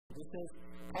It says,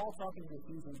 Paul talking to the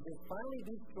Ephesians, says, finally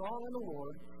be strong in the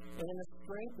Lord and in the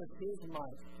strength of his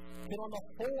might. Put on the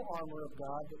whole armor of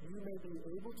God, that you may be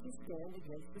able to stand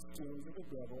against the schemes of the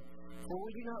devil. For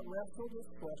we do not wrestle with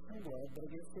flesh and blood, but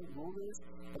against the rulers,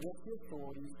 against the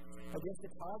authorities, against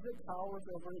the cosmic powers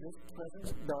over this present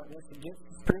darkness, against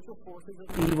the spiritual forces of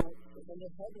evil in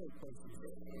the heavenly places.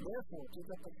 Therefore, take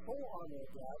up the whole armor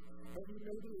of God, that you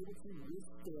may be able to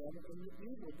withstand in the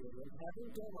evil day, and having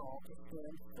done all, to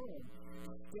stand firm.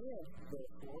 Stand,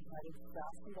 therefore, having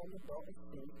fastened on the belt of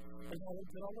truth, and having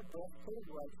put on the breastplate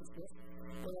of righteousness,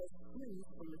 and as shoes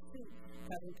for your feet,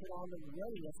 having put on the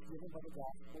readiness given by the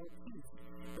gospel of peace.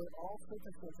 And all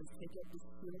circumstances take up the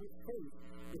shield of faith,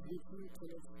 with which you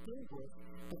can extinguish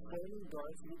the flaming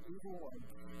darts of the evil one.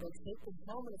 And take the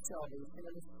helmet of salvation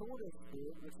and the sword of the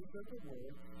Spirit, which is of the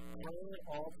word, praying at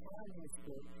all times in the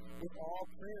Spirit, with all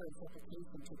prayer and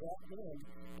supplication. To that end,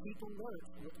 keep alert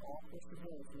with all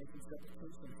perseverance, making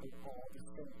supplication for all the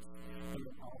saints, and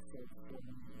also for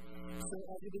you. So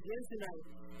as we begin tonight,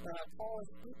 Paul is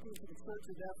speaking to the church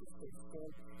of Ephesus.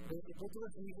 The book of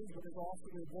Ephesians, but there's also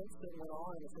the events that went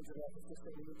on in the church of Ephesus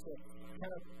that we need to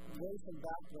kind of lay some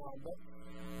background. But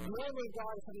the only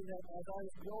God is something that, as I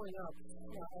was growing up,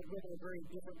 I lived in a very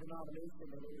different denomination,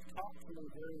 and it was taught to me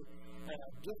very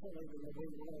differently than the way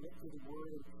we went into the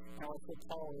Word, and how I said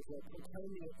Paul was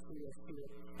proclaiming it to us here.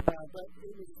 But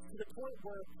it was to the point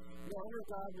where the honor of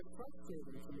God was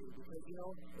frustrating to me, because,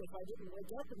 if I didn't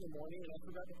wake up in the morning and I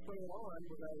forgot to put it on,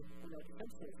 would I,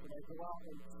 defenseless? Would I go out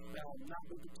and not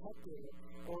be protected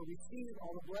or receive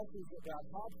all the blessings that God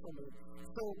had for me?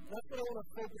 So that's what I want to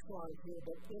focus on here.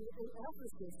 But in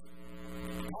Ephesus,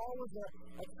 Paul was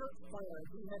a church planner.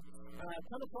 He had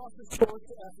come across this church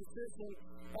to Ephesus, and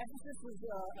Ephesus was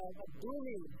a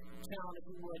booming town, if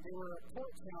you would. They were a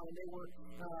port town, and they were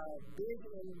big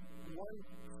in one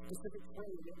specific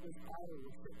trade. It was idol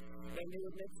worship. And they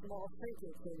would make small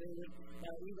trinkets, and they would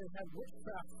even have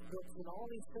witchcraft books and all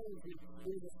these things.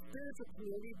 It was a spiritual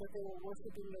community, but they were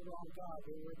worshiping the wrong God.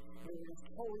 They were just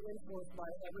totally influenced by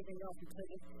everything else, because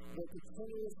they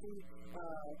continuously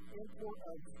import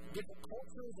of different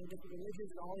cultures and different religions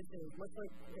and all these things. Much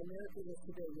like America is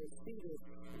today, you'll see this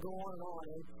go on and on.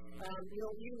 And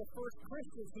even the first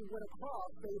Christians he went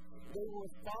across, they were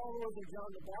followers of John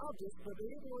the Baptist, but they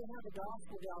didn't really have the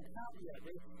gospel down pat yet.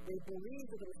 They believed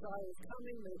that the Messiah was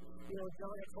coming.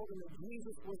 John had told them that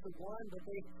Jesus was the one, but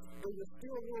they were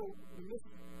still a little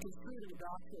misconstrued in the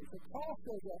doctrine. So Paul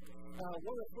says that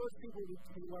one of the first people we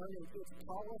learned is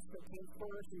Apollos that came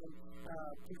first, and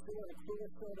Priscilla and Aquila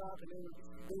showed up, and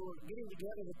they were getting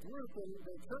together as a group, and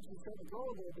the church was starting to grow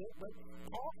a little bit. But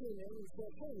Paul came in and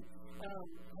said, hey,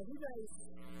 have you guys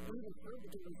even heard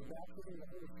that there was a baptism of the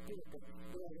Holy Spirit? But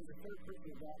there's a third person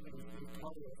of baptism in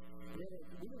Apollos.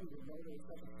 We didn't even know there was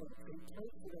such a thing. So he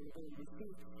prayed for them to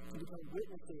receive to become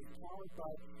witnesses, powered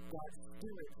by God's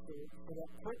Spirit for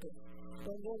that purpose.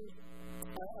 And then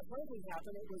a funny thing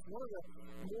happened. It was one of the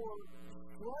more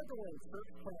struggling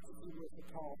church plants, if you will, to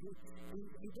Paul.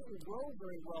 He didn't grow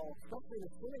very well, especially in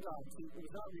the synagogue. He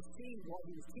was not received while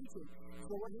he was teaching.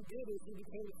 So what he did is he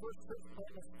became the first church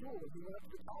plant in the school. He went up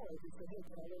to college and said, hey,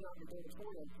 can I learn out in the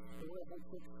dormitory? And we're a whole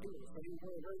church school. So he was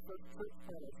one of the very first church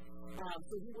planters.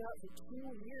 So he went out for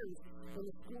 2 years in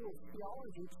the school of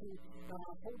theology to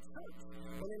hold church.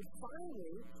 And then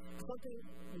finally, something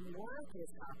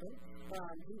miraculous happened.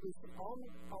 He was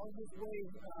on his way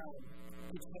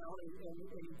to town,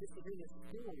 and just to read a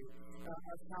story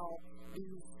of how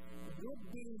these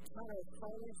would-be kind of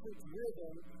financially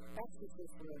driven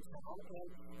exorcists were in town, and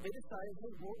they decided,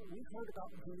 hey, we've heard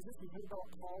about Jesus, we've heard about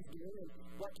what Paul's doing, and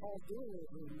what Paul's doing is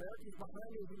the Americans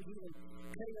behind him, he was even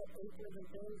cutting up aprons and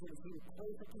things, and he would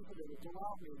pray for people, they would go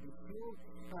out, and they would be healed.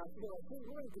 So they're like, hey,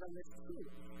 we're going to get on this too.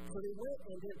 So they went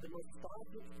and did the most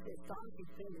astonishing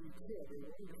thing that you could. They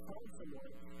went to find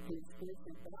someone who was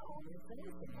spiritually bound and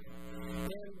prayed for him.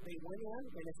 And they went in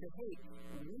and they said, hey,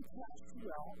 we cast you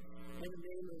out in the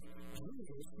name of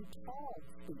Jesus, who Paul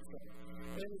speaks of.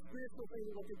 And the spiritual thing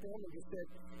looked at them and just said,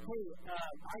 hey,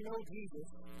 I know Jesus,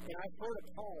 and I've heard of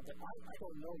Paul, but I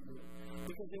don't know you.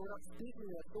 Because they were not speaking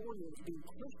in authority as being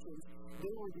Christians,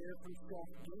 they were there for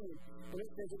self-gain. And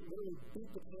it says it really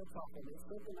beat the pants off them. It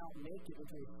sent them out naked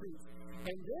into the streets.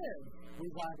 And then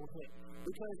revival hit.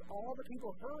 Because all the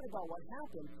people heard about what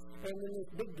happened, and then this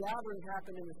big gathering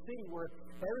happened in the city where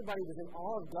everybody was in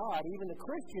awe of God, even the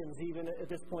Christians, even at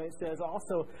this point, it says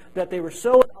also that they were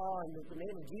so in awe that the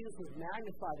name of Jesus was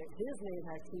magnified, that his name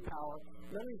had true power.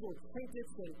 None of these little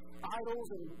trinkets and idols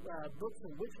and books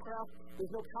of witchcraft.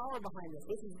 There's no power behind this.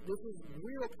 This is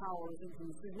real power in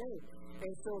Jesus' name.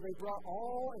 And so they brought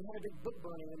all and had a big book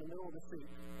burning in the middle of the street.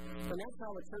 And that's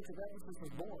how the church of Ephesus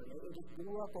was born. It just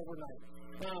grew up overnight.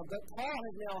 But Paul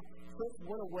has now since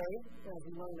went away, as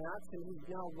we learn that, and he's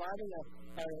now writing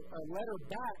a letter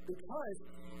back because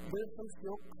there's some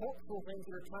still cultural things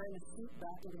that are trying to seep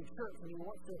back into the church. And he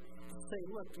wants to say,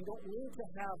 look, you don't need to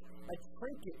have a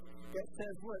trinket that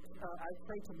says, look, I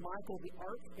pray to Michael the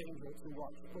archangel to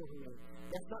watch over you.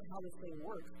 That's not how this thing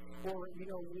works. Or, you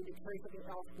need to pray something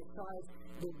else besides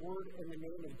the word and the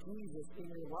name of Jesus in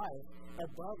your life.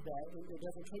 Above that, it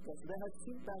doesn't take us. So that has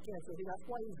seeped back in. So that's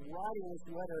why he's writing this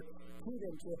letter to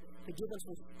them, to give us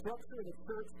some structure in the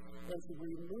church and to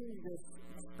remove this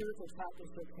spiritual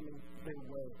tactics that come in their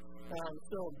way.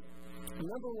 So,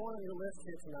 number one on your list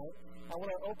here tonight, I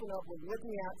want to open up with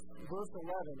looking at verse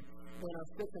 11 in our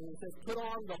scripture. It says, put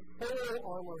on the whole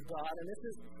armor of God. And this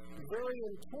is very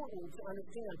important to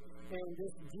understand. And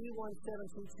this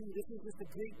G1722, this is just a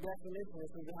Greek definition.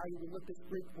 This is how you would look this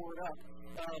Greek word up.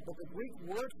 But the Greek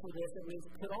word for this, it means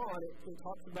put on. It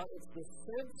talks about it's the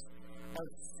sense of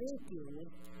sinking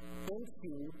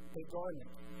into a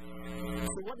garment.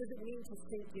 So what does it mean to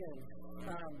sink in?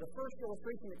 The first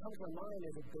illustration that comes to my mind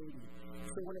is a baby.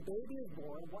 So when a baby is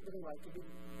born, what do they like to be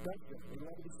done with? They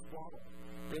like to be swaddled.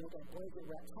 They want that blanket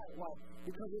wrapped tight. Why?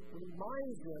 Because it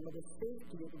reminds them of the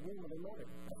safety of the womb of their mother.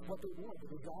 That's what they want. They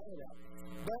desire that.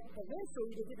 But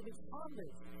eventually they get to be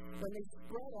toddlers. When they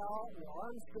spread out, and their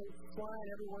arms go flying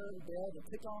everywhere in bed, they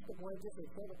pick off the blankets, they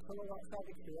throw the pillow outside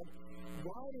the crib.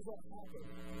 Why does that happen?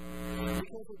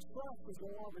 Because the trust is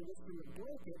no longer just in the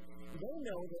blanket. They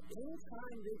know that any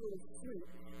time they go to sleep,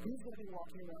 who's going to be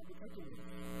walking around protecting them?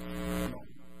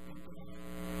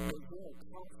 They're good,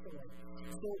 constantly.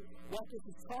 So what this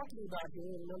is talking about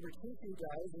here in number 2 for you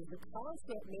guys is the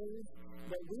concept means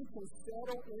that we can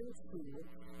settle into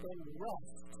and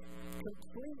rest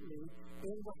completely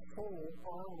in the whole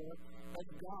armor of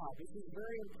God. This is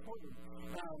very important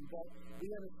that we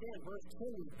understand. Verse 10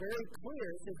 is very clear.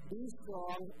 It says, be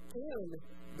strong in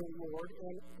the Lord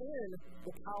and in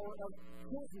the power of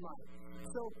His might.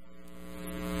 So,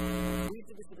 we used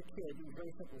to this with a kid. It was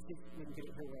very simple. See if we can get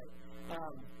it her way.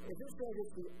 If it says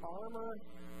it's the armor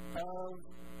of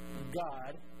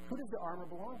God, who does the armor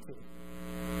belong to?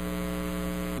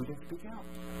 Who does it speak out?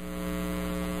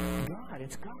 God.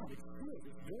 It's God. It's His.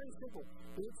 It's very simple.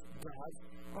 It's God's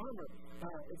armor.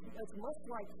 It's much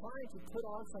like trying to put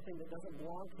on something that doesn't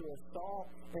belong to us. Saul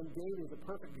and David is a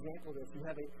perfect example of this. You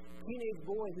have a teenage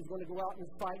boy who's going to go out and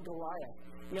fight Goliath.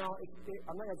 Now,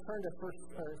 I'm not going to turn to 1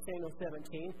 Samuel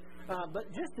 17,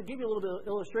 but just to give you a little bit of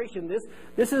illustration,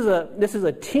 this is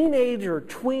a teenage or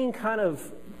tween kind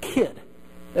of kid.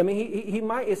 I mean,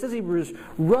 it says he was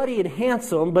ruddy and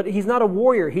handsome, but he's not a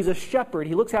warrior. He's a shepherd.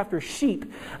 He looks after sheep.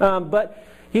 But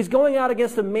he's going out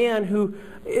against a man who,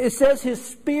 it says his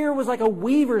spear was like a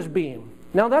weaver's beam.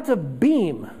 Now, that's a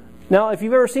beam. Now, if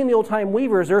you've ever seen the old-time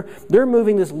weavers, they're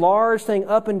moving this large thing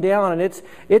up and down, and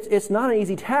it's not an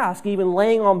easy task, even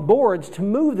laying on boards to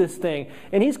move this thing.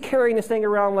 And he's carrying this thing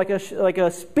around like a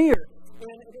spear.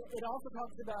 And it also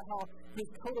talks about how his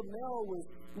coat of mail was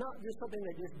not just something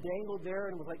that just dangled there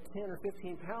and was like 10 or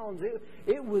 15 pounds.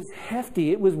 It was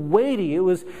hefty. It was weighty. It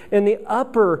was in the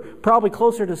upper, probably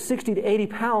closer to 60 to 80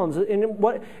 pounds. And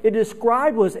what it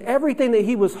described was everything that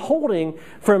he was holding,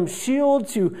 from shield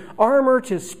to armor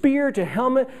to spear to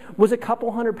helmet, was a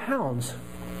couple hundred pounds.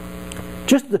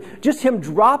 Just him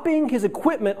dropping his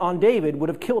equipment on David would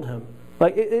have killed him.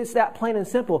 Like, it's that plain and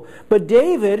simple. But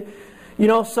David,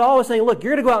 Saul was saying, look,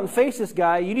 you're going to go out and face this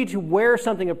guy. You need to wear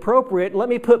something appropriate. Let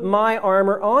me put my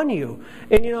armor on you.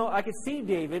 And, I could see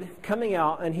David coming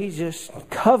out, and he's just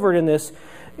covered in this.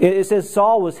 It says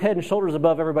Saul was head and shoulders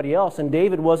above everybody else, and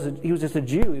David was just a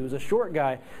Jew. He was a short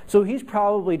guy. So he's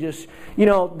probably just,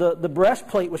 the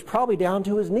breastplate was probably down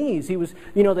to his knees. He was,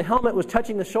 the helmet was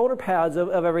touching the shoulder pads of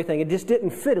everything. It just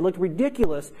didn't fit. It looked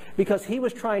ridiculous because he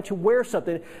was trying to wear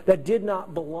something that did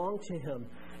not belong to him.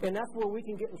 And that's where we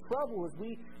can get in trouble, is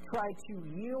we try to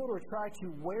yield or try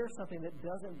to wear something that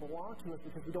doesn't belong to us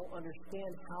because we don't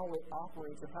understand how it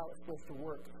operates or how it's supposed to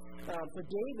work. For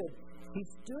David, he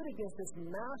stood against this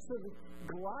massive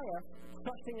Goliath,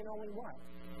 trusting in only what?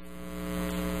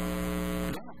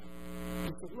 God. He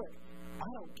said, look, I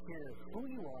don't care who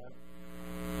you are,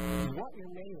 what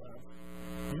you're made of.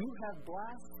 You have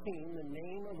blasphemed the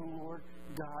name of the Lord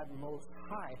God Most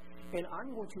High. And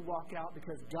I'm going to walk out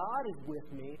because God is with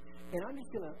me, and I'm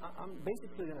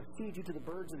basically going to feed you to the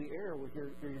birds of the air with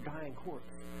your dying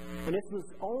corpse. And this was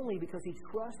only because he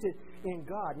trusted in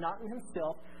God, not in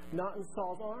himself, not in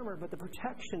Saul's armor, but the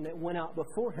protection that went out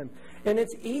before him. And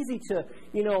it's easy to,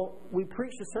 we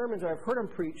preach the sermons, or I've heard them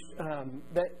preach,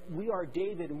 that we are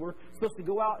David, and we're supposed to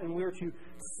go out and we're to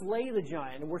slay the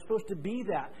giant, and we're supposed to be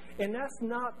that. And that's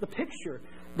not the picture.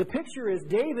 The picture is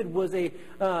David was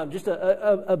just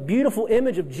a beautiful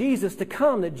image of Jesus to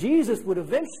come, that Jesus would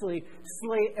eventually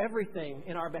slay everything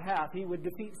in our behalf. He would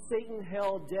defeat Satan,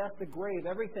 hell, death, the grave,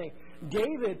 everything.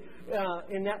 David,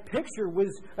 in that picture,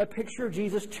 was a picture of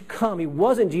Jesus to come. He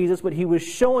wasn't Jesus, but he was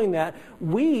showing that.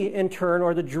 We, in turn,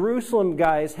 are the Jerusalem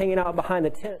guys hanging out behind the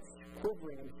tents,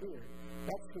 quivering in fear.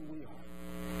 That's who we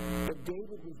are. But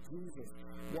David was Jesus,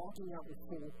 walking out with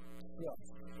full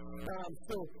trust.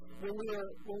 So when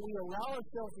we allow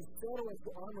ourselves to settle into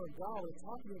the armor of God, what we're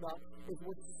talking about is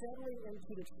we're settling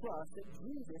into the trust that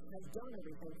Jesus has done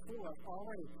everything for us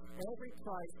already. Every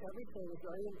price, everything is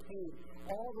already paid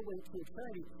all the way to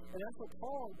eternity. And that's what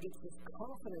Paul gets this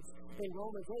confidence in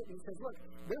Romans 8. He says, look,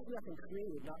 there's nothing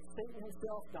created, not Satan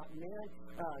himself, not man.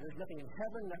 There's nothing in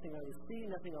heaven, nothing on the sea,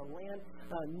 nothing on land.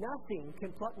 Nothing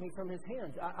can pluck me from his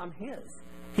hands. I'm his.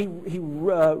 He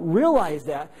realized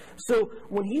that. So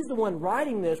when he's the one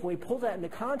writing this, when we pull that into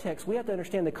context, we have to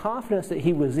understand the confidence that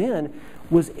he was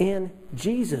in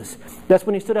Jesus. That's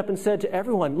when he stood up and said to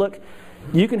everyone, look,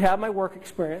 you can have my work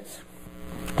experience.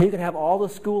 You can have all the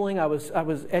schooling. I was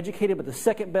educated by the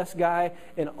second best guy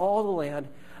in all the land.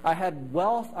 I had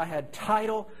wealth. I had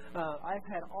title. I've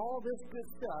had all this good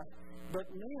stuff. But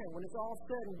man, when it's all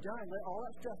said and done, let all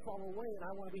that stuff fall away, and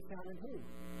I want to be found in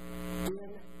who?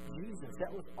 In Jesus.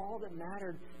 That was all that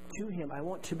mattered to him. I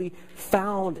want to be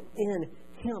found in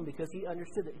him because he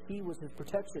understood that he was his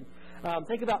protection.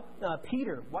 Think about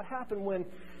Peter. What happened when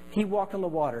he walked on the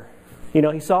water?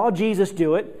 He saw Jesus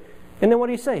do it. And then what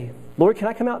did he say? Lord, can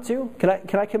I come out too? Can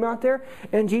I come out there?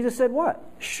 And Jesus said what?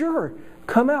 Sure,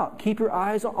 come out. Keep your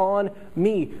eyes on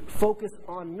me. Focus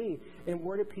on me. And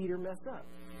where did Peter mess up?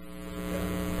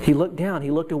 He looked down.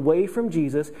 He looked away from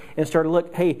Jesus and started to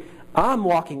look, hey, I'm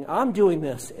walking. I'm doing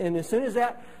this. And as soon as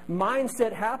that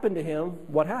mindset happened to him,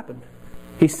 what happened?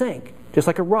 He sank, just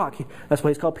like a rock. That's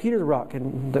why he's called Peter the Rock.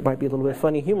 And that might be a little bit of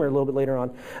funny humor a little bit later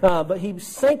on. But he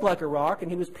sank like a rock, and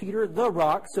he was Peter the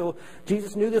Rock. So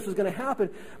Jesus knew this was going to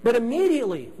happen. But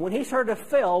immediately, when he started to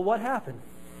fail, what happened?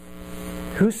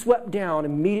 Who swept down,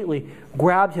 immediately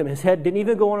grabbed him? His head didn't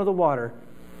even go under the water.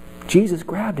 Jesus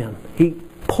grabbed him. He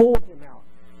pulled him out.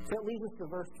 So that leads us to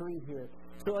verse 3 here.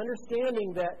 So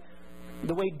understanding that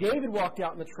the way David walked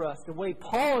out in the trust, the way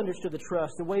Paul understood the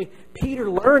trust, the way Peter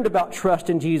learned about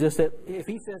trust in Jesus, that if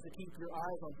he says to keep your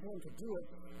eyes on him to do it,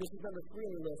 this is number 3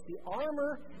 on the list. The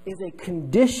armor is a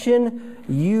condition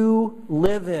you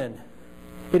live in.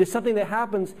 It is something that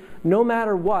happens no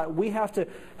matter what. We have to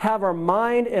have our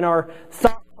mind and our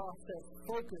thought process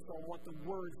focused on what the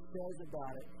Word says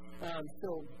about it.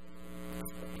 So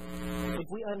if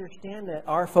we understand that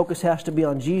our focus has to be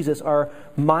on Jesus, our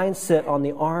mindset on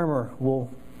the armor will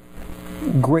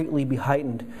greatly be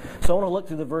heightened. So I want to look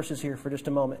through the verses here for just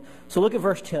a moment. So look at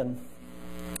verse 10.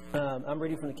 I'm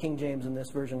reading from the King James in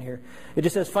this version here. It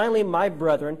just says, finally, my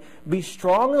brethren, be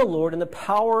strong in the Lord and the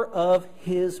power of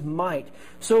his might.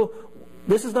 So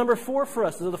this is number 4 for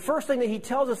us. So the first thing that he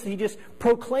tells us, he just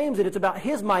proclaims it. It's about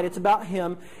his might. It's about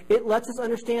him. It lets us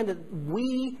understand that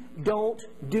we don't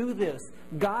do this.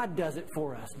 God does it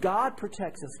for us. God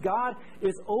protects us. God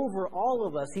is over all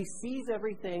of us. He sees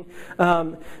everything.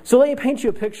 So let me paint you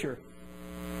a picture.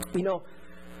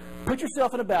 Put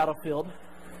yourself in a battlefield,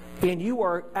 and you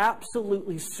are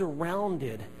absolutely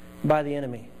surrounded by the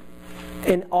enemy.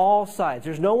 In all sides.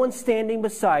 There's no one standing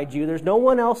beside you. There's no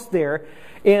one else there.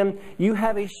 And you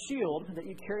have a shield that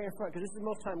you carry in front. Because this is the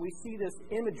most time we see this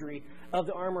imagery of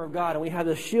the armor of God. And we have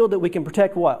the shield that we can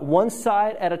protect what? One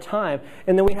side at a time.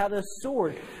 And then we have the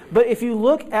sword. But if you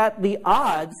look at the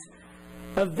odds,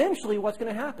 eventually what's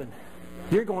going to happen?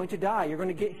 You're going to die. You're going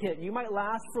to get hit. You might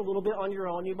last for a little bit on your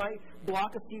own. You might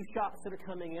block a few shots that are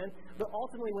coming in. But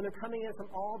ultimately, when they're coming in from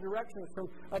all directions, from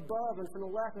above and from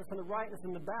the left and from the right and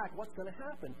from the back, what's going to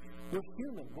happen? We're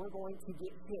human. We're going to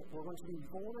get hit. We're going to be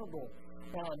vulnerable.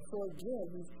 So again,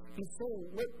 he's saying,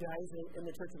 look, guys, in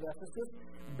the church of Ephesus,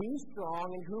 be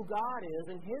strong in who God is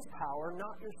and his power,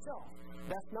 not yourself.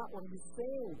 That's not what he's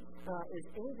saying is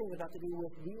anything about to do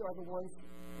with we are the ones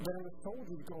that are the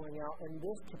soldiers going out in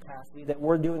this capacity, that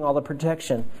we're doing all the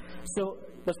protection. So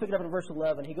let's pick it up in verse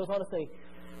 11. He goes on to say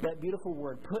that beautiful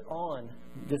word, put on,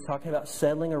 just talking about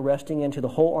settling or resting into the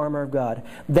whole armor of God,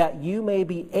 that you may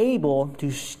be able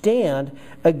to stand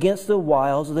against the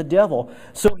wiles of the devil.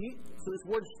 So this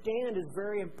word stand is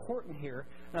very important here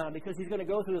because he's going to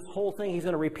go through this whole thing. He's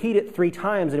going to repeat it 3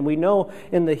 times. And we know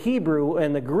in the Hebrew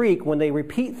and the Greek, when they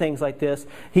repeat things like this,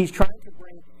 he's trying to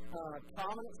bring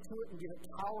prominence to it and give it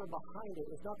power behind it.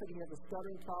 It's not that he has a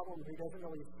stuttering problem, he doesn't know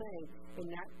what he's saying. In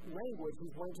that language,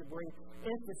 he's going to bring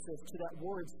emphasis to that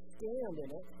word stand in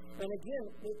it. And again,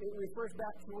 it refers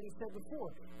back to what he said before.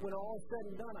 When all is said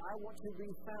and done, I want to be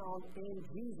found in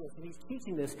Jesus. And he's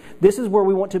teaching this. This is where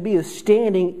we want to be, is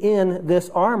standing in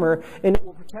this armor, and it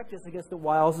will protect us against the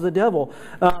wiles of the devil.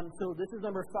 So this is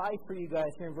number 5 for you guys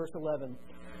here in verse 11.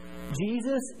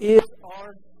 Jesus is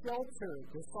our shelter.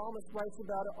 The psalmist writes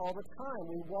about it all the time.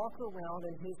 We walk around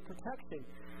in his protection.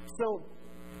 So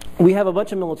we have a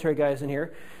bunch of military guys in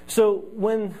here. So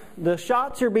when the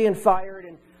shots are being fired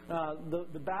and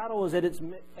the battle is at its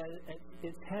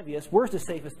heaviest, where's the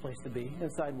safest place to be?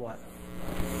 Inside what?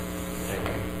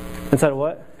 Inside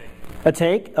what? A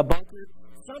tank? A bunker?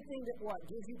 Something that what?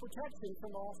 Gives you protection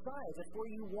from all sides. That's where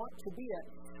you want to be at.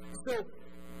 So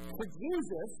for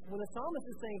Jesus, when the psalmist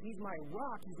is saying he's my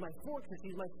rock, he's my fortress,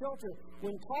 he's my shelter,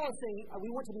 when Paul is saying we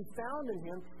want to be found in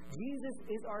him, Jesus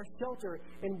is our shelter.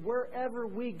 And wherever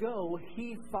we go,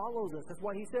 he follows us. That's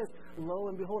why he says, lo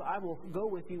and behold, I will go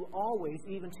with you always,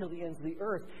 even till the ends of the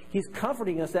earth. He's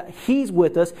comforting us that he's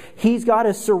with us. He's got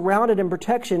us surrounded in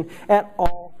protection at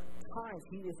all times.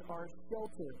 He is our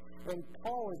shelter. And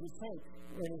Paul, as he's saying,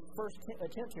 in his first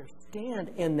attempt here, stand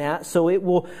in that so it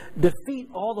will defeat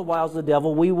all the wiles of the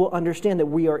devil. We will understand that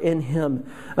we are in him.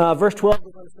 Verse 12,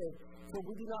 we're going to say, so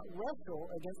we do not wrestle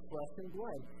against flesh and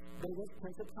blood, but against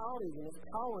principalities, against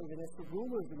powers, against the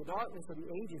rulers of the darkness of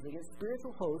the ages, against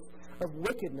spiritual hosts of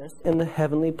wickedness in the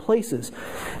heavenly places.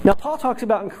 Now, Paul talks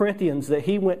about in Corinthians that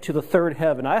he went to the third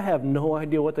heaven. I have no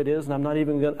idea what that is, and I'm not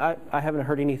even going to, I haven't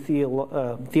heard any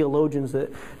theologians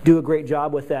that do a great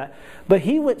job with that. But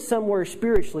he went somewhere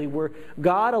spiritually where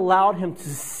God allowed him to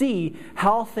see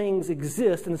how things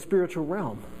exist in the spiritual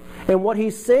realm. And what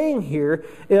he's saying here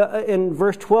in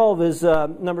verse 12 is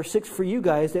number 6 for you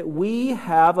guys, that we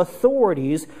have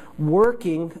authorities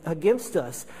working against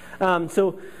us.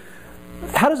 So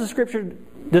how does the Scripture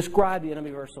describe the enemy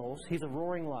of our souls? He's a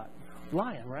roaring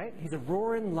lion, right? He's a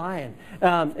roaring lion.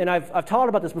 And I've taught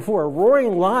about this before. A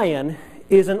roaring lion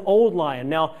is an old lion.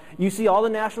 Now, you see all the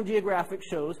National Geographic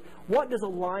shows. What does a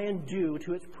lion do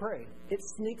to its prey? It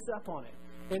sneaks up on it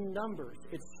in numbers.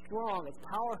 It's strong. It's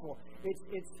powerful.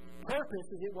 Its purpose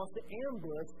is it wants to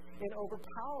ambush and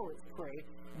overpower its prey.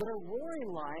 But a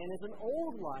roaring lion is an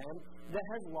old lion that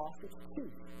has lost its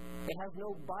tooth. It has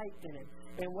no bite in it.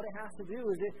 And what it has to do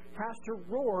is it has to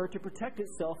roar to protect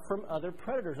itself from other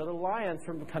predators, other lions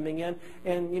from coming in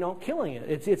and, killing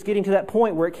it. It's getting to that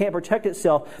point where it can't protect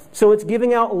itself. So it's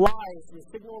giving out lies, the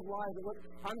signal of lies. Look,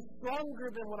 I'm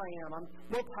stronger than what I am. I'm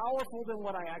more powerful than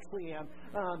what I actually am.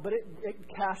 But it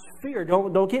casts fear.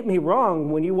 Don't get me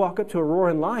wrong. When you walk up to a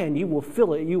roaring lion, you will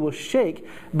feel it. You will shake.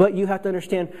 But you have to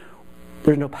understand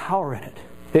there's no power in it.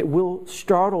 It will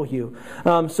startle you.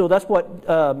 So that's what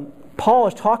Paul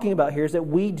is talking about here, is that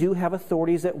we do have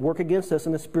authorities that work against us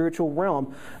in the spiritual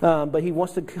realm. But he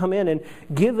wants to come in and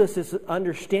give us this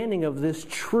understanding of this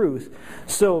truth.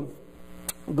 So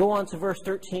go on to verse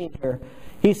 13 here.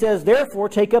 He says, therefore,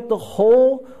 take up the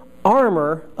whole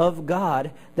armor of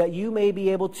God, that you may be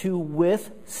able to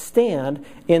withstand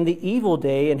in the evil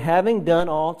day, and having done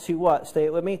all, to what? Say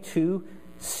it with me. To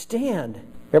stand.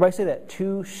 Everybody say that.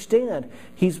 To stand.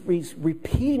 He's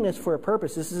repeating this for a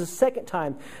purpose. This is the second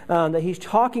time that he's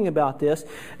talking about this.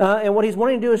 And what he's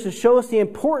wanting to do is to show us the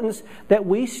importance that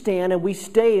we stand and we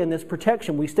stay in this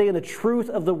protection. We stay in the truth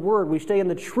of the Word. We stay in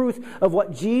the truth of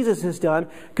what Jesus has done.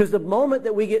 Because the moment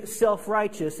that we get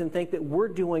self-righteous and think that we're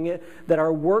doing it, that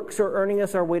our works are earning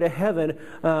us our way to heaven,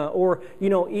 or,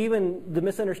 even the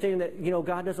misunderstanding that,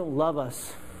 God doesn't love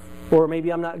us, or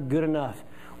maybe I'm not good enough.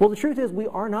 Well, the truth is we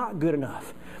are not good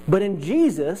enough. But in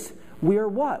Jesus, we are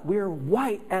what? We are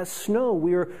white as snow.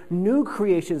 We are new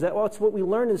creations. That's what we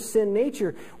learned in sin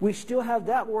nature. We still have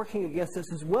that working against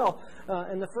us as well.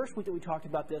 In the first week that we talked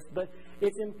about this. But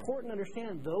it's important to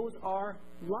understand those are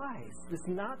lies. It's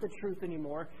not the truth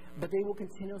anymore, but they will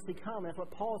continuously come. That's what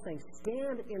Paul is saying.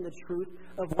 Stand in the truth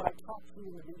of what I talked to you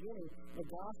in the beginning, the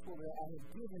gospel that I have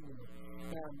given you.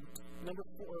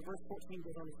 Verse 14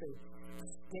 goes on to say,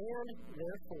 stand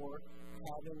therefore,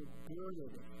 having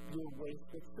girded your waist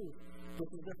with truth. This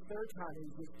is the third time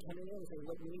he's just coming in and saying,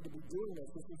 look, we need to be doing this.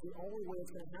 This is the only way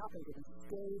it's going to happen, if we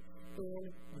stay in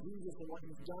Jesus and what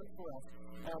he's done for us.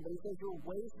 But he says, your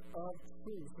waist of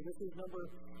truth. So this is number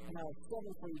 7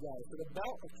 for you guys. So the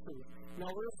belt of truth. Now,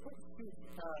 we're going to put two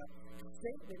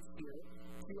statements here.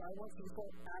 I want you to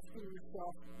start asking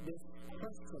yourself this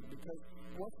question, because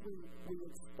once we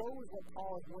expose what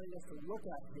Paul is wanting us to look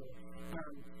at here,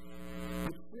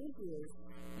 the truth is,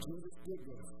 Jesus did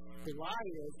this. The lie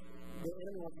is, the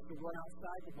enemy wants us to run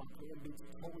outside the bunker and be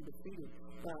totally defeated.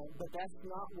 But that's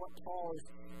not what Paul is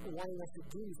wanting us to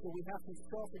do. So we have to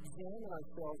self-examine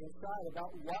ourselves inside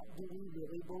about what do we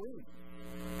really believe.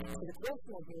 So the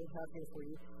question I'm going to have here for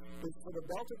you is, for the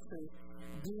belt of truth,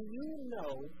 do you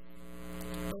know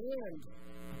and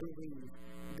believe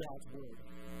God's word?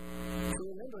 So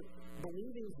remember,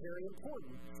 believing is very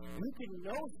important. You can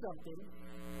know something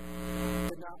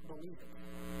but not believe it.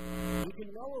 You can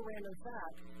know a random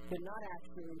fact but not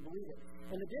actually believe it.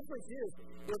 And the difference is,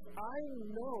 if I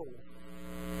know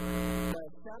by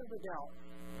a shadow of a doubt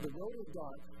the road is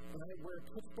dark and I wear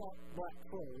pitch black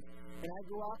clothes and I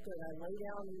go out there and I lay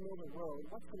down in the middle of the road,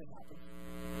 what's going to happen?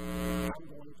 I'm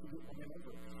going to get run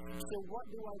over. So what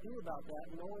do I do about that,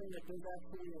 knowing that there's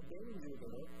actually a danger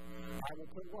there? I will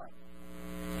put what?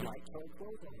 Light-colored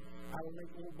clothes on. I will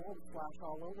make little bulbs flash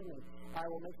all over me. I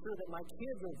will make sure that my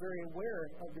kids are very aware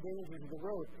of the dangers of the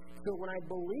road. So when I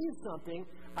believe something,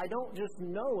 I don't just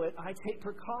know it, I take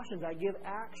precautions. I give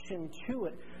action to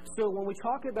it. So when we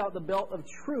talk about the belt of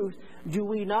truth, do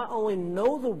we not only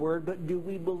know the word, but do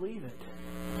we believe it?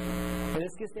 And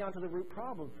this gets down to the root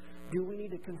problem. Do we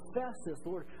need to confess this?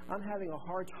 Lord, I'm having a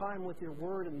hard time with your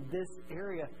word in this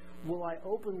area. Will I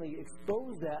openly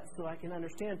expose that so I can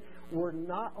understand we're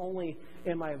not only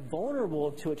am I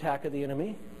vulnerable to attack of the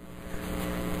enemy,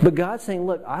 but God's saying,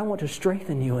 look, I want to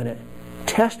strengthen you in it.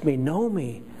 Test me, know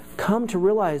me. Come to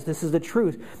realize this is the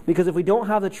truth. Because if we don't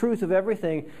have the truth of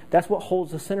everything, that's what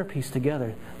holds the centerpiece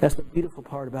together. That's the beautiful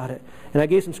part about it. And I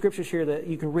gave some scriptures here that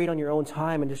you can read on your own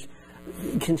time and just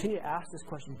continue to ask this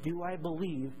question. Do I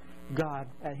believe God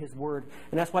at his word?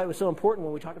 And that's why it was so important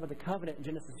when we talked about the covenant in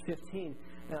Genesis 15,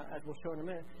 as we'll show in a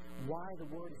minute, why the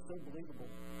word is so believable.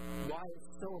 Why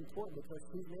it's so important, because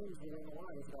whose name is in the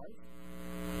line, is it right?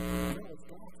 No, it's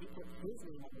God. He put his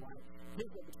name on the line. His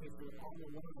reputation is on the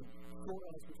line for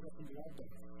us because he loved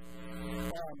us.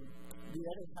 The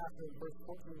other half of verse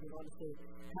 14 goes on to say,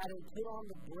 having put on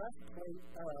the breastplate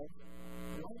of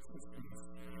righteousness.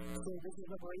 So this is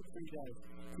number 8 for you guys.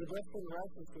 The breastplate of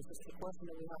righteousness is the question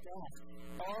that we have to ask.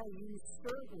 Are you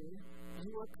certain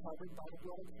you are covered by the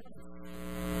blood of Christ?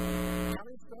 How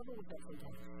many struggle with that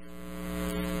sometimes?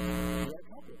 You are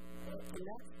covered. And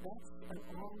that's an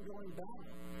ongoing battle.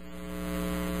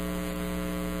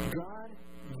 God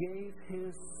gave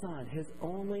his Son, his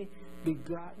only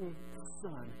begotten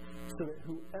Son, so that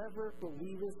whoever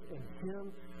believeth in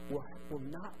him will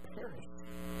not perish.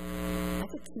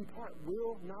 That's a key part.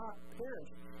 Will not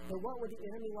perish. And what would the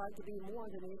enemy like to do more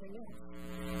than anything else?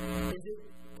 Is it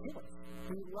kill us?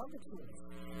 He would love to kill us.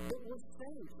 But we're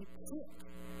saved. He can't.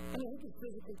 I mean, he can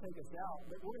physically take us out,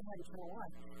 but we're going to have eternal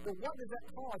life. But what does that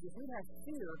cause? If we have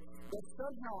fear that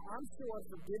somehow I'm still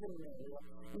unforgiven in that area,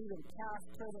 even past,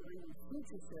 present, or even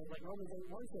future sins, like Romans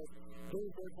 8:1 says, there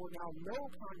is therefore now no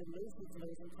condemnation to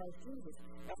those in Christ Jesus.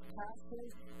 That's past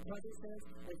sins, present sins,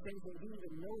 and things that we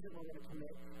even know that we're going to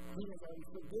commit. He has already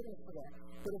forgiven us for that.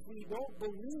 But if we don't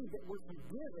believe that we're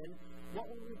forgiven, what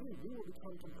will we do? We will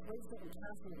become complacent and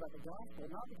passive about the gospel,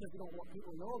 not because we don't want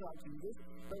people to know about Jesus,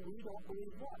 but we don't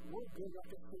believe what? We're good at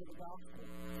the sin of the gospel.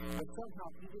 But somehow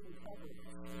he didn't cover us.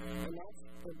 And that's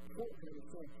the important thing to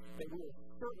say, that we are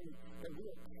certain that we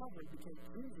are covered because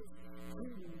Jesus, who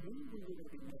knew we were going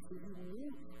to be messy, who knew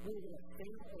we were going to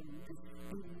fail and just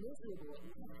be miserable at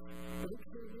life. But he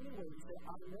came anyway and said,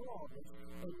 I know all this,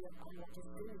 and yet I want to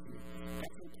save you.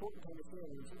 That's important to understand.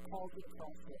 He calls it a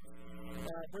process.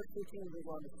 Verse 15 goes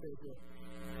on to say this.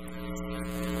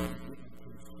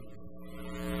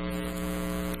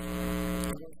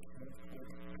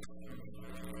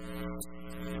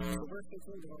 So verse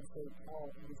 15 goes on to say, Paul,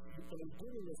 and in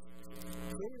doing this,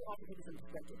 very often put this in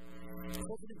perspective.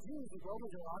 So for the Jews, the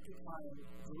Romans are occupying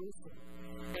Jerusalem.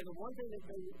 And the one thing that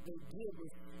they did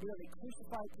was, they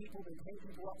crucified people, they hang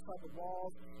people outside the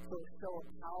walls for a show of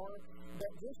power.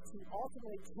 But just to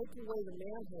ultimately take away the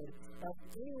manhood of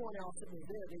anyone else that was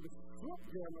there, they would strip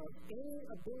them of any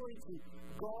ability to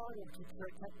guard and to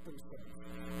protect themselves.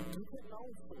 You couldn't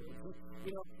always do it.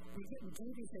 You couldn't do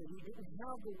these things. You didn't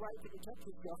have the right to protect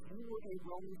yourself. You were a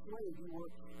Roman slave. You were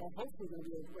a hopefully going to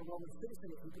be a Roman citizen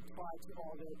if you could apply to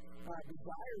all their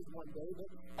desires one day, but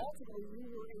ultimately you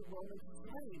were a Roman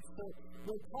slave. So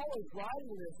when Paul is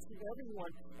writing this to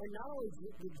everyone, and not only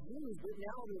the Jews, but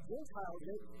now the Gentiles,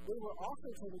 they were also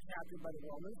taken captive by the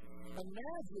Romans.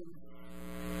 Imagine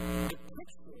the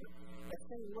picture of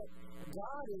saying, look,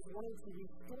 God is wanting to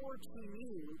restore to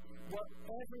you what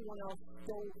everyone else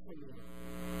stole from you.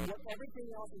 What everything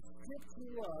else is stripped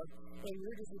you of, and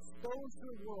you're just exposed to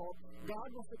the world. God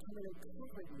wants to come in and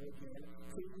comfort you again,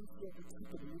 so you feel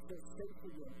protected and you feel safe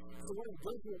again. So what a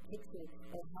visual picture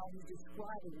of how he's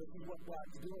describing this is what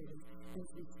God's doing.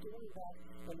 He's restoring back,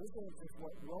 and this isn't just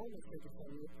what Rome is taking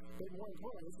from you, but more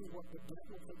importantly, this is what the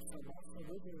devil takes from us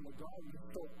originally in the garden. He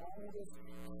stole all this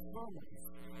from us,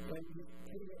 and he's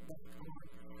putting it back on.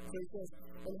 So he says,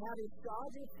 and having shod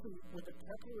your feet with the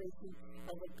preparation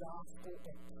of the gospel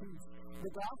of peace.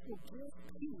 The gospel gives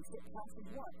peace. It passes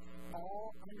what?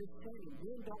 All understanding.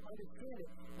 Men don't understand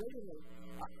it. Wait a minute.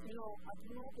 I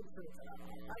grew up in church.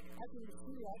 I can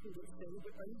see I can get saved,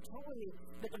 but are you telling me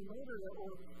that the murderer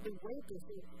or the rapist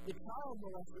or the child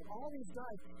molester, all these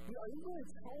guys, are you going to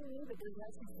tell me that there's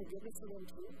actually forgiveness for them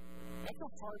too? That's a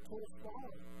hard pill to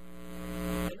swallow.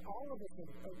 And all of us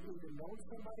have either known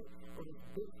somebody or have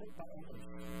been hurt by others.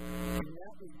 And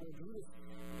that is where Jesus,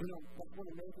 that's one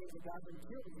of the main things that God didn't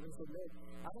kill because he said, man,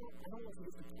 I don't want you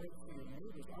just to pray for your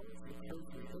neighbors. I want you to pray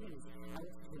for your enemies. I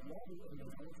want you to love your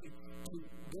enemies. I want you to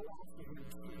go after them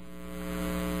too.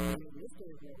 And in this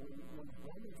day, when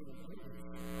Romans are enemies,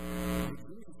 when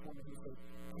Jesus told me, he said,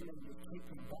 come and you take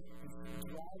them back and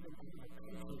drive them out of the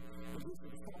country. And this is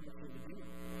the promise for the day.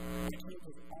 It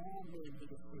changes all men to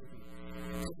the city.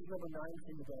 This is number 9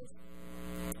 for you guys.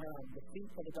 The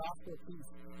feet of the gospel of peace.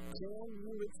 Can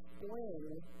you explain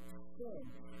sin?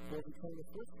 Well, we turn the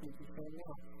first piece we turn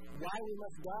now. Why we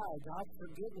must die, God's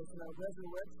forgiveness, and our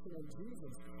resurrection in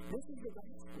Jesus. This is the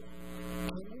gospel.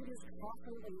 Can you just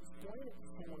confidently explain it to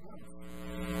someone else?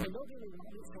 And don't get me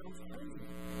wrong, it sounds crazy.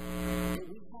 But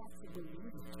we have to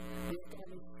believe it. We have to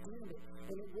understand it.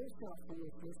 And it is not for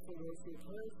us, for those who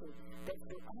care for, but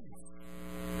for us.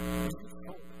 This is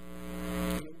hope.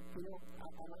 And,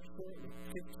 I'm not sure,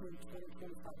 15, 20,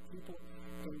 25 people,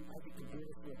 and I get to do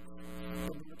this with.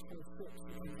 And number 26, if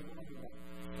you don't know that,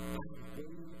 I'm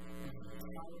waiting and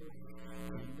tired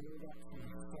and know that to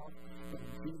myself, and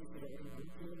Jesus is already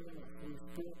working in them, and Holy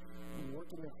Spirit, and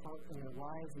working their heart and their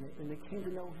lives, and they came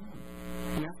to know Him.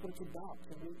 And that's what it's about.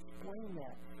 So we explain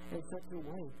that in such a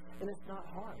way. And it's not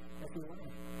hard. That's the way.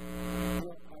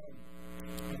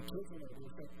 My kids and I,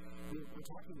 we're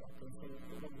talking about this, and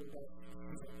one day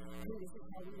he said, hey, this is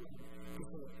how we live.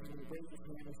 And he raised his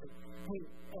hand and said, hey,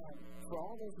 for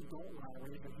all those who don't lie,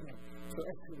 raise your hand. So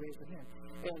everybody raised their hand.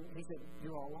 And he said,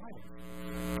 you're all liars.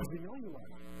 Because we know you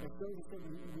are. And so he said,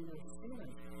 we know sin.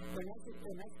 And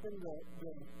that's been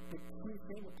the key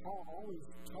thing that Paul always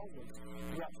tells us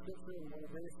throughout Scripture, and one of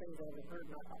the greatest things I've ever heard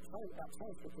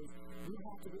outside Scripture is you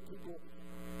have to get people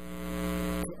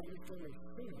to understand their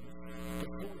sin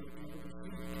before they can be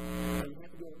saved. And you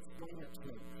have to be able to explain that to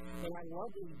them. And I love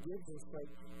that he gives us,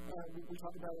 like, we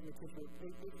talked about it in the kitchen,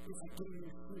 it's like giving you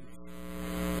peace.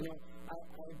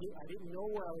 I didn't know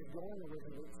where I was going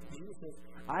originally. Jesus says,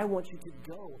 I want you to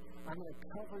go. I'm going to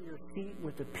cover your feet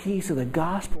with the peace of the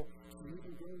gospel. So you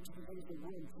can go to the end of the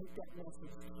room and take that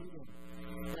message to them.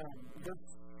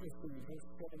 Verse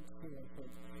 17, I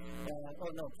think.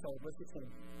 Verse 16.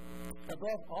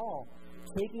 Above all,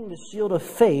 taking the shield of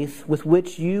faith with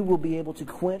which you will be able to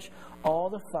quench all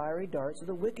the fiery darts of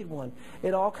the wicked one.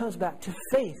 It all comes back to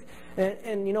faith.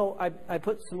 And I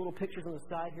put some little pictures on the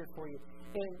side here for you.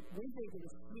 And we think of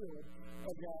the shield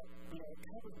as that, it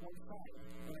covers one side,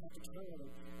 and I have to turn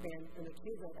it. And the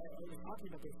kids, I was talking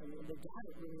about this, and they got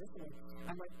it really listening.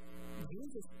 I'm like,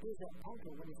 Jesus is that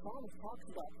anchor. When the psalmist talks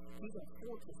about he's a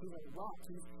fortress, he's a rock,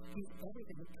 he's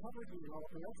everything. He covers you in all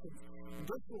the essence.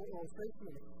 This little illustration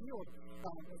of the shield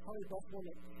is probably the best one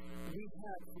that we've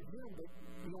had for him. But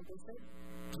you know what they say?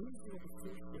 Jesus is the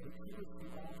fortress that he covers you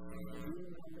all.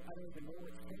 I don't even know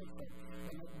where it's coming from.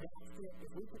 And that's it.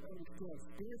 If we can understand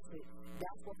spiritually,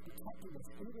 that's what's protecting us,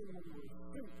 even when we're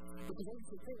asleep. Because I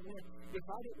used to think, man, if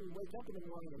I didn't wake up in the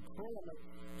morning and pray, I'm like,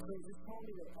 so just tell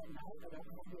me that at night I don't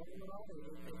have to do it all, and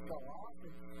it fell off.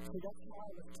 And so that's how I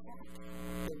was taught.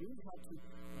 So we had to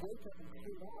wake up and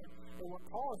pray on. And what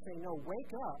Paul is saying, no,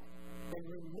 wake up and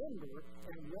remember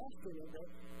and rest in it that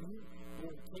you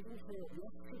were taking care of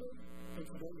yesterday and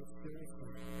today is spiritual.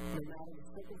 No matter the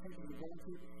circumstances you're going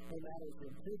through, no matter if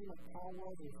you're in prison like Paul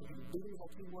was, or if you're in business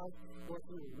like he was, or if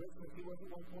you were rich like he was at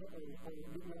one point, or you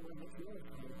didn't know where to make your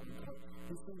income.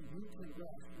 You see, you can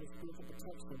rest in the spiritual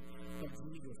protection of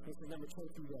Jesus. This is number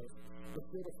 22 days. The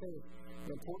spirit of faith,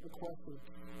 an important question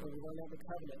when we learn about the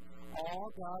covenant. All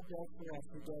God does for us,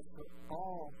 He does for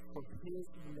all for His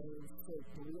name's sake.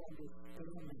 Do we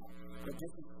understand that? That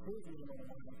this is His name on the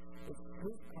line. It's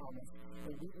His promise,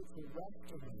 and we get to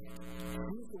rest in Him.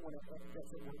 He's the one that's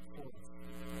at work for us.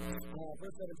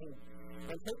 Verse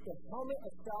 17. And take the helmet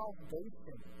of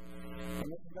salvation. And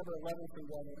this is number 11 for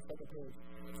you on the second page.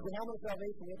 The helmet of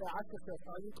salvation, you have to ask yourself,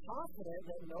 are you confident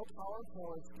that no power of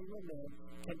hell or scheme of man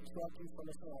can pluck you from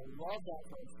the sun? I love that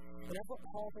verse. And that's what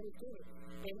Paul was doing.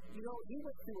 And, you know, he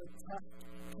went through a tough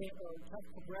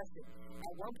progression.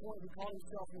 At one point, he called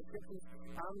himself in the scriptures,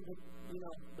 I'm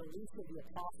the least of the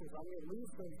apostles. I'm the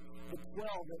least of the 12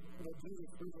 that Jesus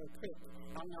originally picked.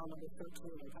 I'm now number 13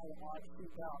 and kind of odd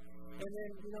sheep out. And then,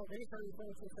 then he started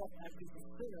referring to himself as he's a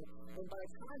sinner. And by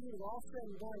the time he was all said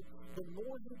and done, the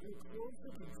more he grew closer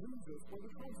to Jesus, what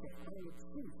becomes that? I am the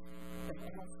truth of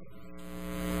all things.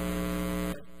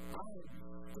 I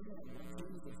understand what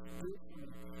Jesus did for me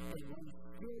and what He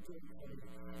still did for me.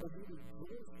 And we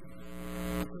rejoiced in it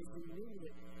because we knew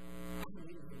that I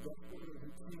needed Him desperately and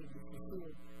He came to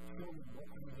fulfill for me what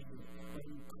I needed. And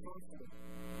He confident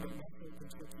that nothing can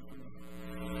touch me from me.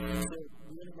 So,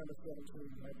 the end of number 17,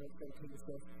 right? Verse 17 it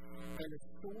says, and the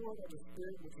sword of the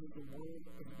Spirit, which is the word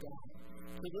of God.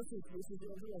 So this is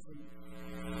interesting.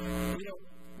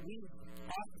 We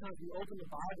oftentimes we open the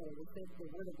Bible and we think the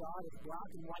Word of God is black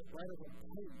and white rather than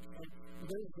pink. And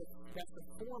that's the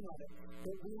form of it.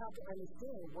 But we have to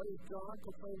understand what is God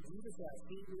proclaimed Jesus as.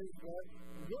 He is the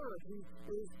Word. He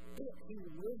is it. He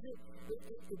lives it.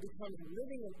 It becomes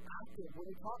living and active. When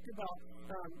we talked about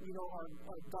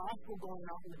our gospel going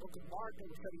out in the book of Mark that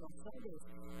we're studying on Sundays,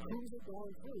 who's it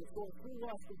going through? It's going through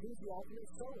us, but who's the ultimate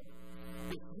soul?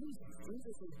 It's Jesus.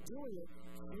 Jesus is doing it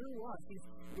through us. He's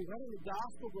letting the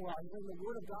gospel go out. He's letting the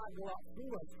Word of God go out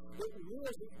through us. It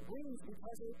lives, it breathes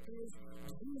because it is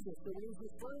Jesus. So when he's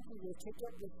referring to this, take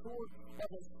up the sword of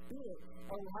the Spirit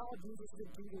on how Jesus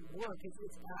should do the work.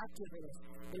 It's active in us.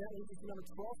 And that means it's number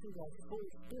 12 for us, the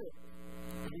Holy Spirit.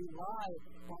 Rely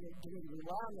on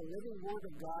the living Word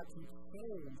of God to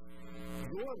change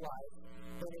your life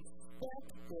and expect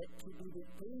it to be the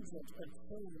agent of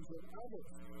change in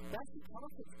others. That's the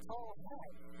confidence Paul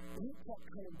had. He kept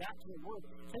coming back to the Word.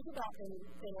 Think about in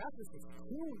Ephesus,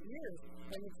 2 years,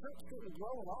 and the church didn't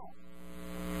grow at all.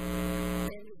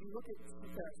 And if you look at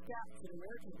stats in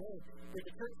American Day, if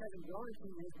the church hasn't grown in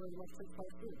 2 years, very much church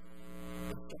life too.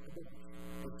 It's just a business.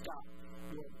 It's stopped.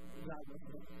 God was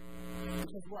there.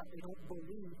 Because what? They don't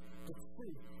believe the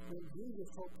truth. When Jesus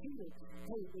told Peter,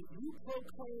 hey, if you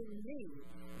proclaim me,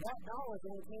 that knowledge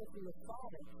only came from the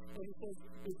Father. And he says,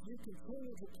 if you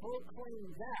continue to proclaim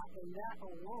that and that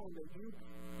alone, that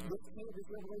this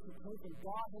revelation came from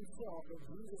God Himself, that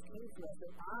Jesus came to us,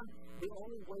 that I'm the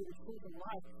only way to truth and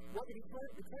life, what did He declare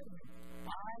to me?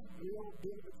 I will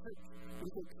build the church. He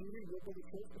said, Peter, you'll build the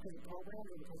church because of the program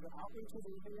and because of outreaches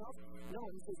and anything else? No,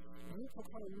 He says, you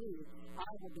proclaim me,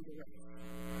 I will do the rest.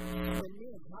 And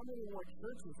then, how many more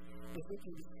churches if we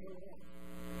can just hold on?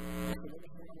 So let me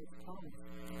have this promise.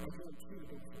 I guarantee you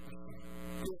this will happen.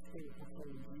 If they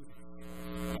proclaim Jesus.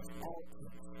 That's all it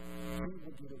takes. He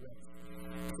will do the rest.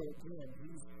 So again,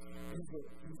 He's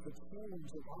the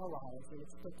change of our lives, and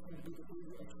it's going to be the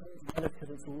agent of change because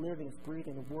it's living, it's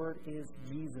breathing. The Word is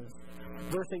Jesus.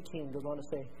 Verse 18 goes on to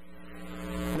say,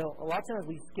 a lot of times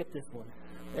we skip this one.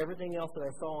 Everything else that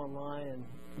I saw online and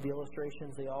the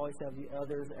illustrations, they always have the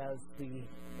others as the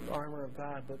armor of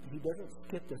God, but he doesn't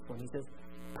skip this one. He says,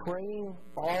 praying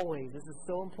always. This is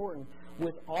so important.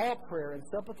 With all prayer and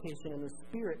supplication in the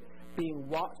Spirit, being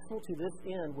watchful to this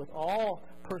end with all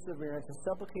perseverance and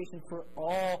supplication for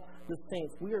all the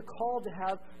saints. We are called to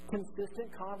have consistent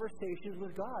conversations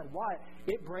with God. Why?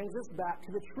 It brings us back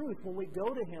to the truth. When we go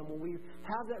to Him, when we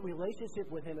have that relationship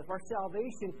with Him, if our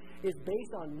salvation is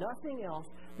based on nothing else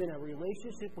than a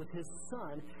relationship with His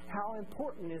Son, how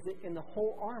important is it in the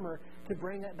whole armor to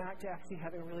bring that back to actually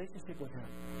having a relationship with Him?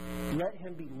 Let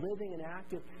Him be living and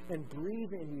active and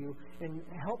breathe in you and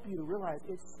help you to realize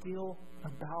it's still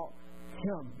about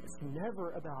Him. It's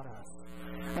never about us.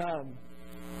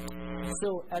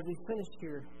 So as we finish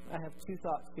here, I have 2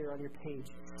 thoughts here on your page.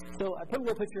 So I put a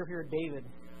little picture here of David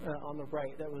on the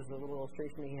right. That was the little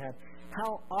illustration he had.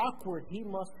 How awkward he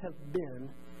must have been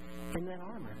in that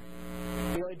armor.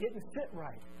 It didn't fit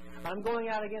right. I'm going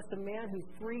out against a man who's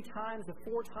 3 times to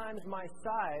 4 times my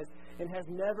size and has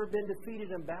never been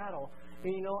defeated in battle.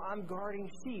 And, I'm guarding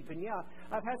sheep. And,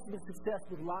 I've had some success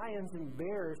with lions and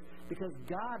bears because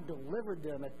God delivered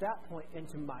them at that point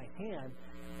into my hand.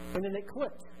 And then it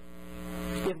clicked.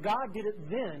 If God did it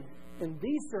then, in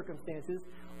these circumstances,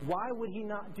 why would He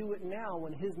not do it now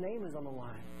when His name is on the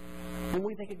line? When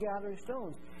we think of Gathering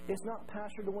Stones, it's not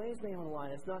Pastor Dwayne's name on the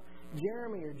line. It's not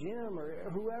Jeremy or Jim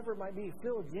or whoever it might be,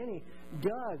 Phil, Jenny,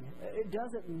 Doug. It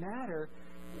doesn't matter.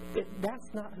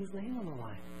 That's not whose name on the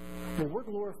line. When we're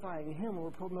glorifying Him, when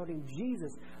we're promoting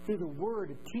Jesus through the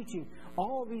Word, teaching,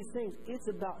 all these things, it's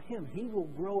about Him. He will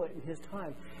grow it in His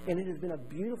time. And it has been a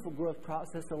beautiful growth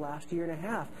process the last year and a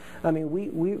half. I mean,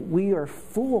 we are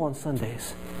full on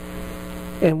Sundays.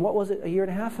 And what was it a year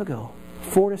and a half ago?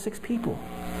 4 to 6 people.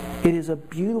 It is a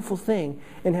beautiful thing.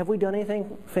 And have we done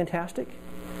anything fantastic?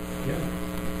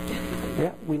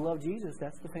 Yeah, we love Jesus.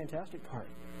 That's the fantastic part.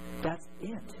 That's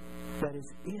it. That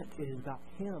is it. It is about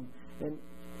Him.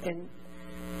 And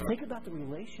think about the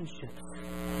relationships.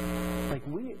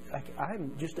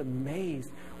 I'm just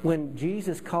amazed when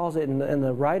Jesus calls it, and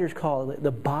the writers call it,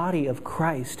 the body of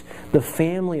Christ, the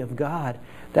family of God.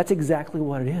 That's exactly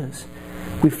what it is.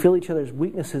 We feel each other's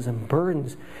weaknesses and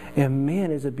burdens. And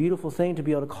man, it's a beautiful thing to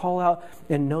be able to call out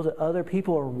and know that other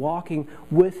people are walking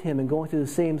with Him and going through the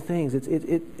same things.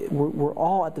 We're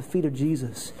all at the feet of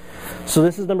Jesus. So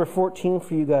this is number 14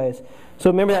 for you guys. So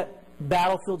remember that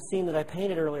battlefield scene that I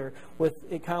painted earlier, with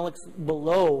it kind of looks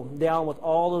below down with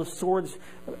all those swords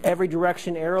every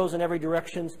direction, arrows in every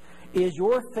direction. Is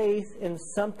your faith in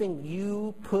something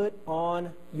you put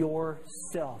on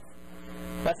yourself?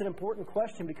 That's an important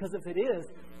question, because if it is,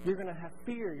 you're going to have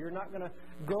fear. You're not going to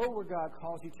go where God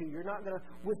calls you to. You're not going to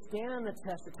withstand the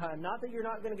test of time. Not that you're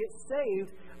not going to get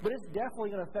saved, but it's definitely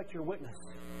going to affect your witness.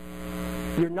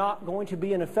 You're not going to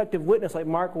be an effective witness like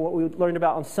Mark, what we learned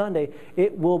about on Sunday.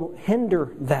 It will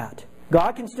hinder that.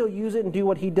 God can still use it and do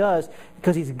what He does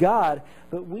because He's God,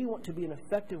 but we want to be an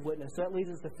effective witness. So that leads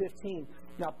us to 15.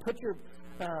 Now put your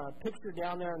picture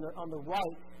down there on the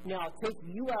right. Now take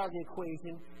you out of the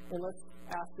equation and let's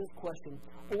ask this question.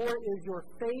 Or is your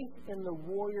faith in the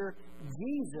warrior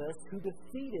Jesus who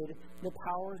defeated the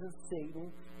powers of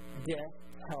Satan, death,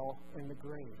 hell, and the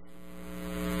grave?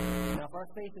 Now, if our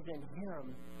faith is in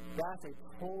Him, that's a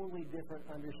totally different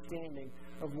understanding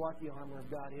of what the armor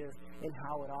of God is and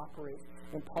how it operates.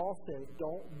 And Paul says,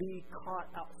 don't be caught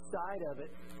outside of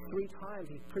it. 3 times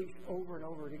he preached over and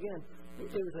over again.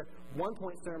 It was a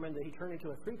 1-point sermon that he turned into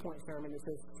a 3-point sermon that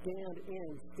says, stand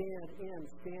in, stand in,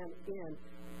 stand in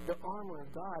the armor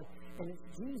of God. And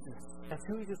it's Jesus. That's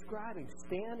who he's describing.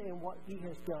 Stand in what He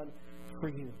has done for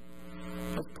you.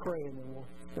 Let's pray and then we'll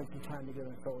spend some time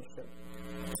together in fellowship.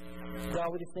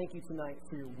 God, we just thank You tonight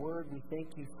for Your Word. We thank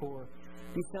You for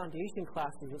these foundation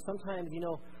classes. But sometimes,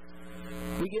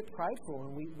 we get prideful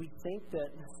and we think that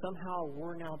somehow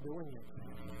we're now doing it.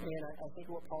 And I think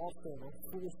what Paul said, we're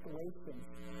foolish Galatians.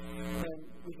 And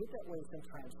we get that way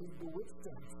sometimes. He's bewitched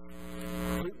us.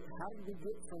 How did we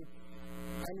get from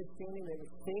understanding that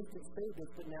it's faith that saved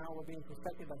us, but now we're being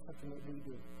perfected by something that we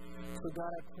do? So God,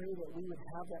 I pray that we would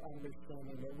have that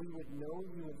understanding, that we would know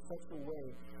You in such a way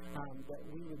that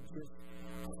we would just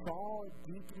fall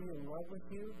deeply in love with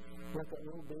You, like a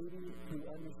little baby who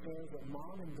understands that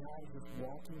mom and dad is just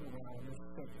walking around in this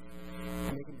thing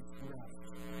and they can just rest.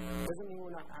 Doesn't mean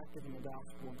we're not active in the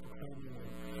gospel and proclaiming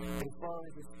it. As far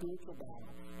as the spiritual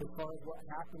battle, as far as what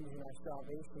happens in our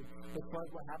salvation, as far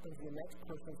as what happens in the next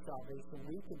person's salvation,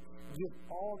 we can give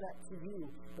all that to You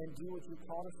and do what You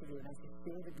called us to do, and that's to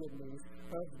share the good news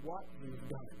of what You've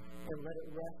done and let it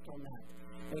rest on that.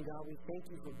 And God, we thank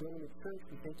You for building the church.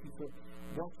 We thank You for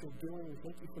what You're doing. We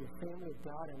thank You for the family of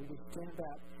God, and we just stand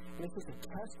back. And it's just a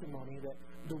testimony that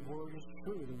the Word is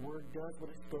true. The Word does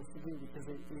what it's supposed to do because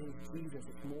it is Jesus.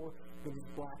 It's more than just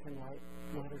black and white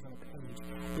letters on a page.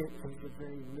 It is the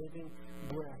very living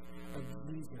breath of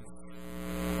Jesus.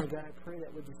 And God, I pray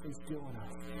that would just be still in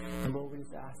us. And Lord, we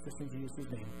just ask this in Jesus'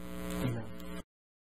 name. Amen.